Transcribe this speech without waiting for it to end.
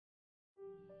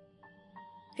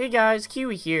Hey guys,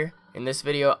 Kiwi here. In this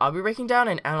video, I'll be breaking down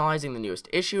and analyzing the newest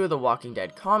issue of The Walking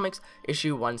Dead comics,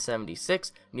 issue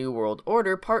 176, New World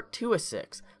Order, part 2 of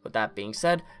 6. With that being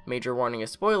said, major warning of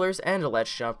spoilers, and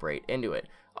let's jump right into it.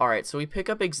 Alright, so we pick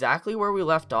up exactly where we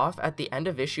left off at the end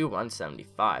of issue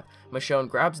 175. Michonne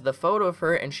grabs the photo of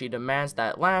her and she demands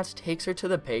that Lance takes her to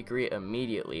the bakery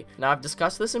immediately. Now, I've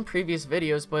discussed this in previous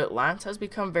videos, but Lance has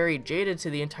become very jaded to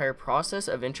the entire process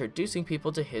of introducing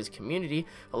people to his community,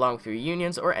 along with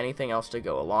reunions or anything else to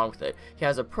go along with it. He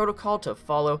has a protocol to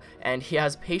follow, and he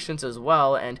has patience as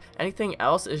well, and anything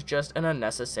else is just an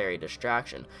unnecessary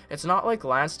distraction. It's not like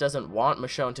Lance doesn't want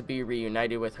Michonne to be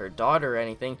reunited with her daughter or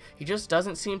anything, he just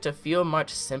doesn't seem to feel much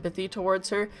sympathy towards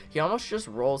her. He almost just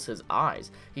rolls his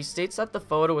eyes. He states that the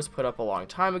photo was put up a long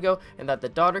time ago and that the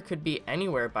daughter could be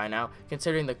anywhere by now,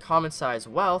 considering the common size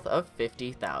wealth of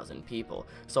 50,000 people.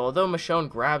 So although Michonne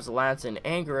grabs Lance in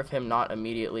anger of him not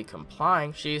immediately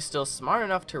complying, she is still smart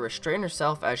enough to restrain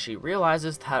herself as she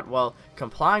realizes that, well,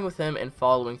 complying with him and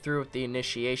following through with the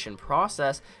initiation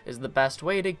process is the best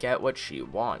way to get what she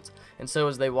wants. And so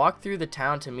as they walk through the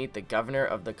town to meet the governor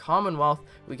of the Commonwealth,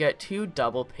 we get two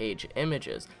double-page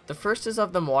images. The first is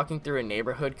of them walking through a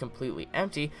neighborhood completely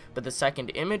empty, but the second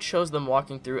image shows them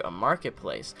walking through a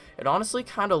marketplace. It honestly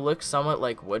kind of looks somewhat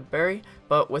like Woodbury,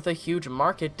 but with a huge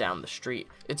market down the street.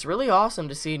 It's really awesome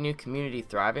to see a new community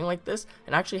thriving like this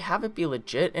and actually have it be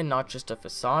legit and not just a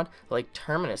facade, like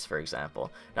Terminus for example.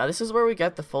 Now this is where we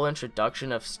get the full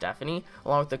introduction of Stephanie,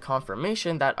 along with the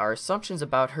confirmation that our assumptions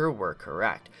about her were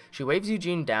correct. She waves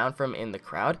Eugene down from in the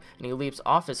crowd, and he leaps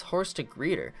off his horse to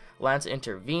greet her. Lance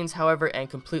intervenes, however, and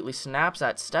completely snaps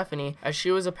at Stephanie, as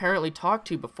she was apparently talked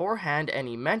to beforehand, and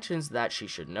he mentions that she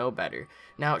should know better.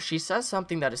 Now, she says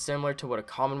something that is similar to what a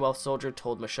Commonwealth soldier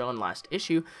told Michonne last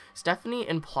issue. Stephanie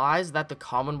implies that the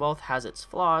Commonwealth has its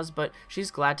flaws, but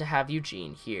she's glad to have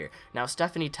Eugene here. Now,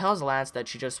 Stephanie tells Lance that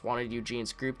she just wanted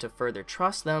Eugene's group to further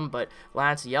trust them, but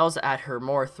Lance yells at her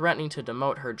more, threatening to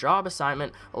demote her job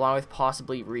assignment, along with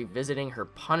possibly revisiting her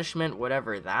punishment,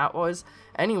 whatever that was.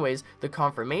 Anyways, the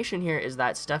confirmation here is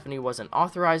that Stephanie wasn't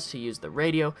authorized to use the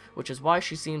radio, which is why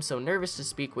she seems so nervous to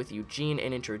speak with Eugene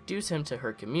and introduce him to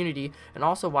her community, and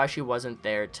also why she wasn't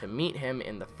there to meet him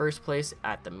in the first place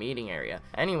at the meeting area.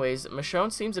 Anyways,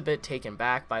 Michonne seems a bit taken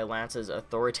back by Lance's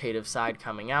authoritative side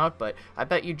coming out, but I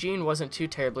bet Eugene wasn't too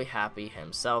terribly happy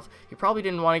himself. He probably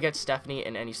didn't want to get Stephanie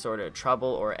in any sort of trouble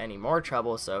or any more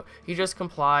trouble, so he just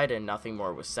complied and nothing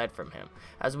more was said from him.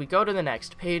 As we go to the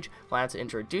next page, Lance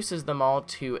introduces them all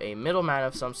to a middleman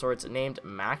of some sorts named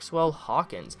Maxwell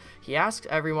Hawkins. He asks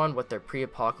everyone what their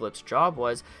pre-apocalypse job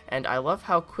was, and I love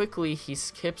how quickly he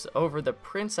skips over the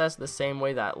princess the same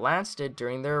way that Lance did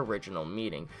during their original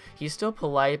meeting. He's still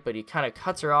polite, but he kind of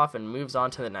cuts her off and moves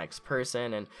on to the next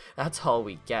person, and that's all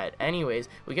we get. Anyways,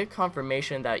 we get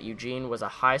confirmation that Eugene was a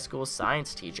high school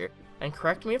science teacher. And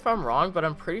correct me if I'm wrong, but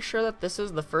I'm pretty sure that this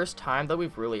is the first time that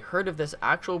we've really heard of this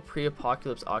actual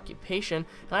pre-apocalypse occupation,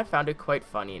 and I found it quite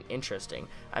funny and interesting.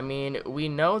 I mean, we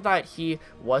know that he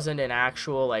wasn't an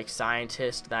actual,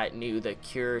 scientist that knew the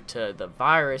cure to the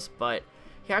virus, but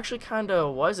he actually kind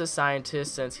of was a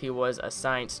scientist since he was a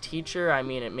science teacher. I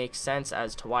mean, it makes sense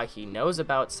as to why he knows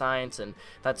about science and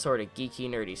that sort of geeky,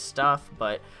 nerdy stuff,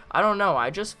 but I don't know, I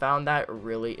just found that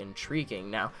really intriguing.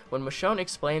 Now, when Michonne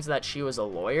explains that she was a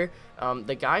lawyer,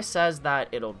 the guy says that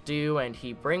it'll do, and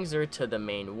he brings her to the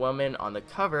main woman on the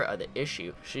cover of the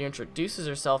issue. She introduces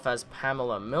herself as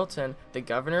Pamela Milton, the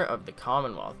governor of the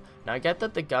Commonwealth. Now, I get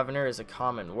that the governor is a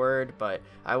common word, but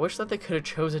I wish that they could have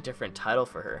chose a different title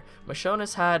for her. Michonne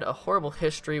has had a horrible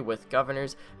history with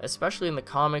governors, especially in the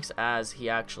comics, as he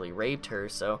actually raped her,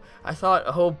 so I thought,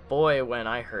 oh boy, when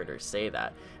I heard her say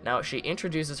that. Now, she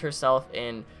introduces herself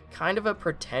in kind of a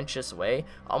pretentious way,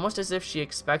 almost as if she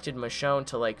expected Michonne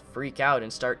to freak out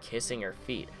and start kissing her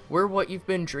feet. We're what you've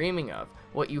been dreaming of,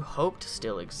 what you hoped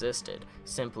still existed.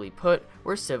 Simply put,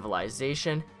 we're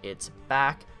civilization, it's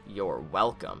back, you're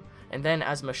welcome. And then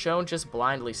as Michonne just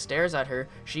blindly stares at her,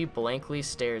 she blankly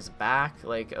stares back,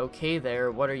 like, okay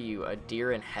there, what are you, a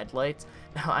deer in headlights?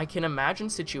 Now, I can imagine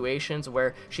situations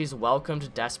where she's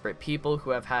welcomed desperate people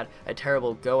who have had a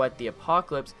terrible go at the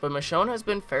apocalypse, but Michonne has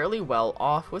been fairly well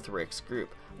off with Rick's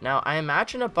group. Now, I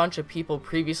imagine a bunch of people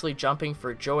previously jumping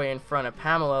for joy in front of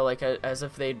Pamela as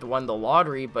if they'd won the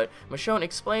lottery, but Michonne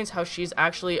explains how she's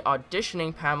actually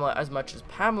auditioning Pamela as much as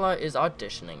Pamela is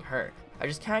auditioning her. I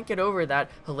just can't get over that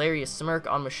hilarious smirk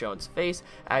on Michonne's face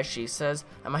as she says,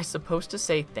 "Am I supposed to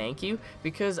say thank you?"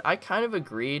 Because I kind of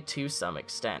agree to some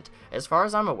extent. As far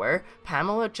as I'm aware,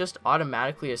 Pamela just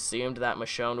automatically assumed that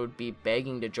Michonne would be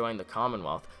begging to join the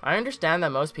Commonwealth. I understand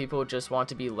that most people just want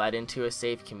to be led into a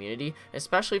safe community,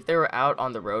 especially if they were out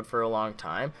on the road for a long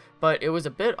time, but it was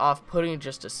a bit off-putting to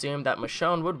just assume that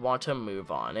Michonne would want to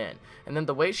move on in. And then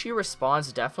the way she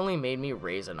responds definitely made me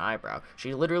raise an eyebrow.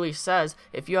 She literally says,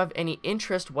 "If you have any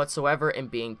interest whatsoever in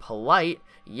being polite,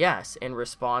 yes," in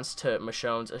response to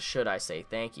Michonne's "should I say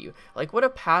thank you?" Like, what a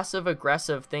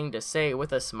passive-aggressive thing to say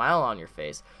with a smile on your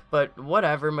face. But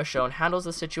whatever, Michonne handles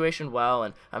the situation well,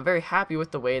 and I'm very happy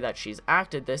with the way that she's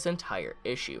acted this entire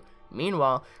issue.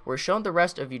 Meanwhile, we're shown the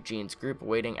rest of Eugene's group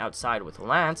waiting outside with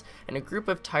Lance, and a group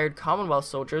of tired Commonwealth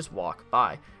soldiers walk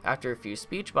by. After a few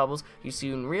speech bubbles, you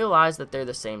soon realize that they're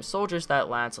the same soldiers that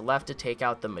Lance left to take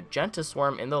out the Magenta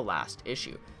Swarm in the last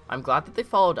issue. I'm glad that they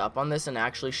followed up on this and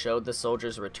actually showed the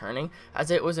soldiers returning, as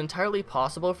it was entirely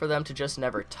possible for them to just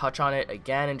never touch on it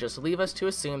again and just leave us to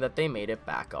assume that they made it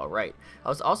back alright. I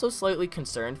was also slightly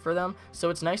concerned for them, so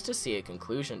it's nice to see a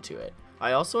conclusion to it.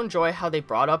 I also enjoy how they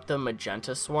brought up the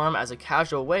Magenta Swarm as a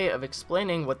casual way of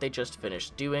explaining what they just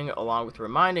finished doing, along with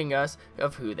reminding us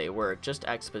of who they were, just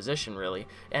exposition really,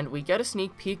 and we get a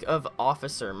sneak peek of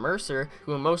Officer Mercer,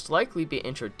 who will most likely be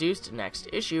introduced next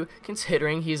issue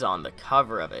considering he's on the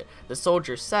cover of it. The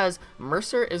soldier says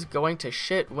Mercer is going to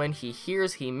shit when he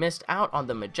hears he missed out on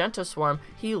the Magenta Swarm.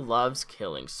 He loves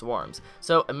killing swarms.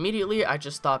 So immediately I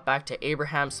just thought back to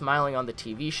Abraham smiling on the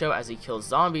TV show as he kills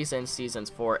zombies in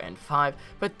seasons 4 and 5,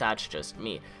 but that's just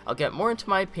me. I'll get more into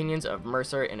my opinions of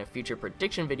Mercer in a future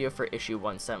prediction video for issue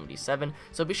 177,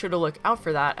 so be sure to look out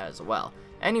for that as well.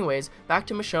 Anyways, back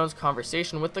to Michonne's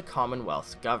conversation with the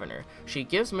Commonwealth's governor. She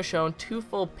gives Michonne 2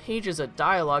 full pages of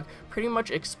dialogue pretty much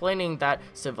explaining that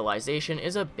civilization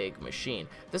is a big machine.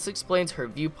 This explains her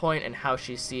viewpoint and how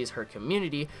she sees her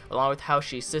community, along with how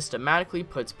she systematically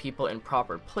puts people in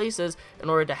proper places in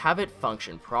order to have it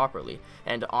function properly.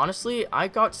 And honestly, I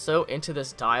got so into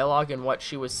this dialogue and what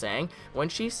she was saying. When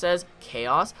she says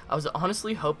chaos, I was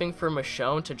honestly hoping for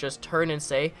Michonne to just turn and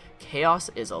say,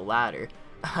 "Chaos is a ladder."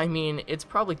 I mean, it's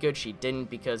probably good she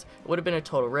didn't, because it would have been a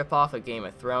total ripoff of Game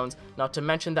of Thrones, not to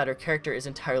mention that her character is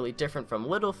entirely different from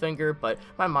Littlefinger, but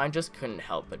my mind just couldn't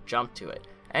help but jump to it.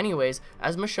 Anyways,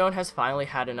 as Michonne has finally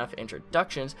had enough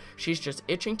introductions, she's just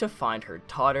itching to find her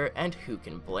daughter, and who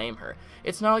can blame her?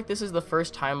 It's not like this is the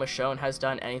first time Michonne has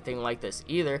done anything like this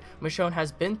either. Michonne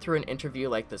has been through an interview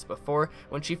like this before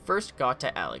when she first got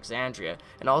to Alexandria,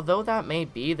 and although that may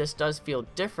be, this does feel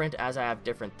different as I have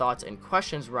different thoughts and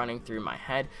questions running through my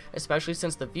head, especially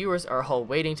since the viewers are all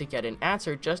waiting to get an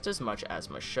answer just as much as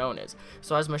Michonne is.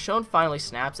 So as Michonne finally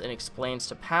snaps and explains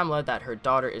to Pamela that her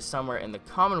daughter is somewhere in the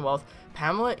Commonwealth,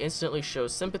 Pamela instantly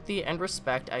shows sympathy and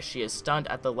respect as she is stunned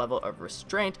at the level of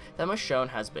restraint that Michonne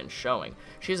has been showing.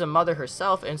 She is a mother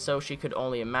herself, and so she could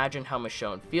only imagine how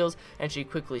Michonne feels, and she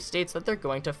quickly states that they're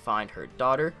going to find her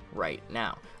daughter right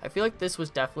now. I feel like this was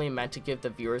definitely meant to give the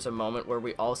viewers a moment where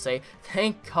we all say,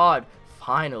 "Thank God,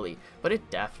 finally," but it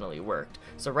definitely worked.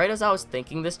 So right as I was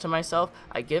thinking this to myself,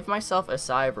 I give myself a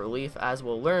sigh of relief as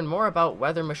we'll learn more about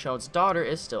whether Michonne's daughter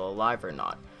is still alive or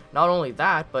not. Not only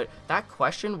that, but that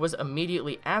question was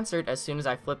immediately answered as soon as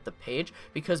I flipped the page,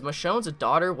 because Michonne's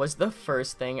daughter was the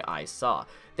first thing I saw.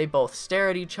 They both stare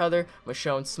at each other,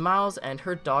 Michonne smiles, and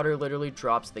her daughter literally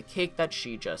drops the cake that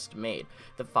she just made.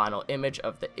 The final image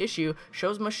of the issue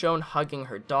shows Michonne hugging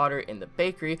her daughter in the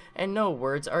bakery, and no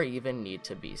words are even need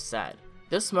to be said.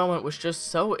 This moment was just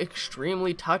so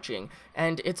extremely touching,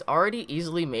 and it's already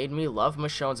easily made me love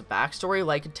Michonne's backstory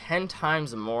like 10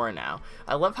 times more now.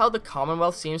 I love how the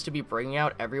Commonwealth seems to be bringing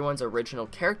out everyone's original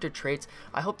character traits.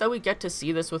 I hope that we get to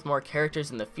see this with more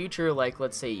characters in the future, like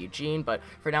let's say Eugene, but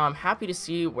for now I'm happy to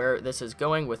see where this is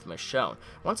going with Michonne.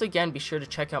 Once again, be sure to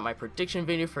check out my prediction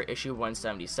video for issue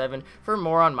 177 for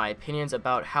more on my opinions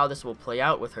about how this will play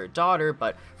out with her daughter,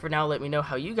 but for now let me know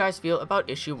how you guys feel about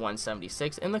issue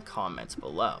 176 in the comments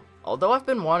below. Although I've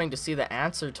been wanting to see the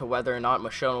answer to whether or not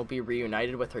Michonne will be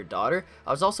reunited with her daughter,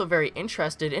 I was also very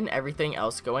interested in everything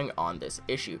else going on this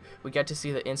issue. We get to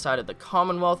see the inside of the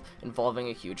Commonwealth, involving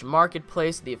a huge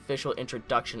marketplace, the official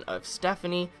introduction of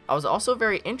Stephanie. I was also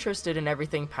very interested in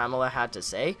everything Pamela had to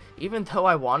say, even though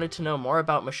I wanted to know more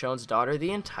about Michonne's daughter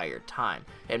the entire time.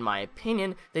 In my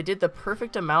opinion, they did the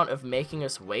perfect amount of making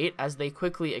us wait as they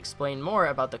quickly explain more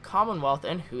about the Commonwealth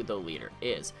and who the leader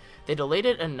is. They delayed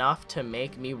it enough to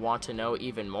make me want want to know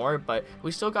even more, but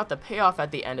we still got the payoff at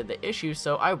the end of the issue,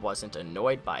 so I wasn't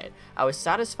annoyed by it. I was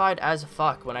satisfied as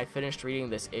fuck when I finished reading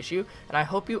this issue, and I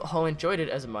hope you all enjoyed it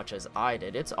as much as I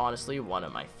did. It's honestly one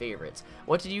of my favorites.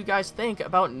 What did you guys think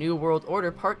about New World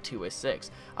Order Part 2 of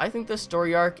 6? I think the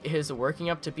story arc is working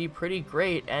up to be pretty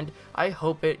great, and I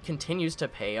hope it continues to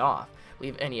pay off.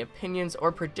 Leave any opinions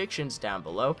or predictions down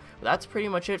below. But that's pretty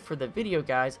much it for the video,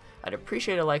 guys. I'd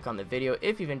appreciate a like on the video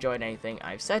if you've enjoyed anything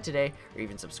I've said today, or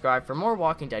even subscribe for more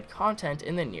Walking Dead content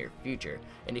in the near future.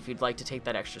 And if you'd like to take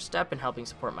that extra step in helping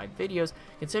support my videos,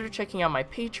 consider checking out my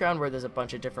Patreon, where there's a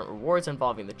bunch of different rewards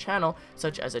involving the channel,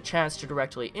 such as a chance to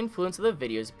directly influence the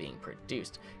videos being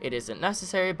produced. It isn't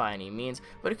necessary by any means,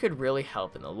 but it could really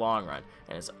help in the long run.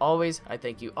 And as always, I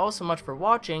thank you all so much for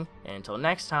watching, and until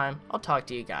next time, I'll talk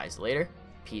to you guys later.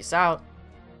 Peace out.